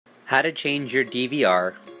How to change your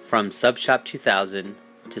DVR from Subshop 2000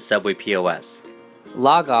 to SubwayPOS.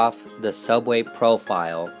 Log off the Subway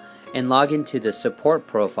profile and log into the support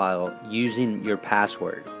profile using your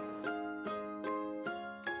password.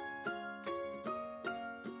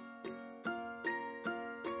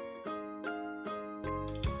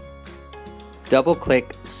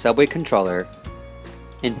 Double-click Subway controller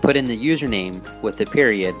and put in the username with the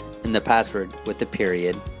period and the password with the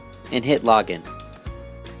period and hit login.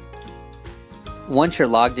 Once you're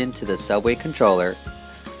logged into the Subway controller,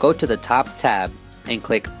 go to the top tab and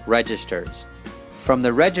click Registers. From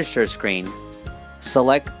the Register screen,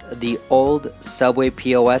 select the old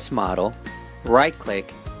SubwayPOS model,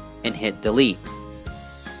 right-click, and hit Delete.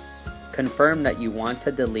 Confirm that you want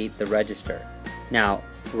to delete the register. Now,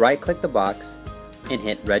 right-click the box and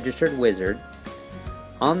hit Registered Wizard.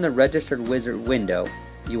 On the Registered Wizard window,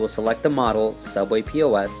 you will select the model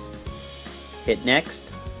SubwayPOS, hit Next,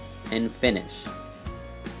 and Finish.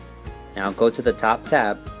 Now go to the top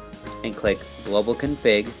tab and click Global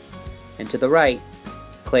Config, and to the right,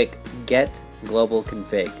 click Get Global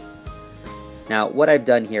Config. Now what I've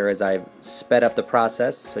done here is I've sped up the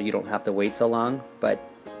process so you don't have to wait so long, but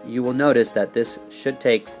you will notice that this should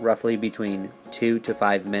take roughly between 2 to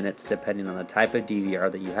 5 minutes depending on the type of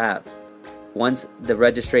DVR that you have. Once the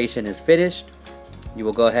registration is finished, you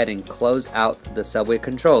will go ahead and close out the Subway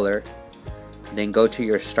controller, then go to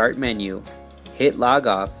your Start menu, hit Log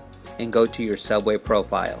Off, and go to your Subway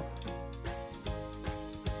profile.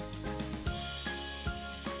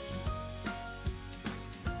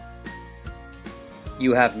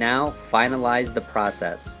 You have now finalized the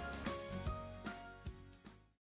process.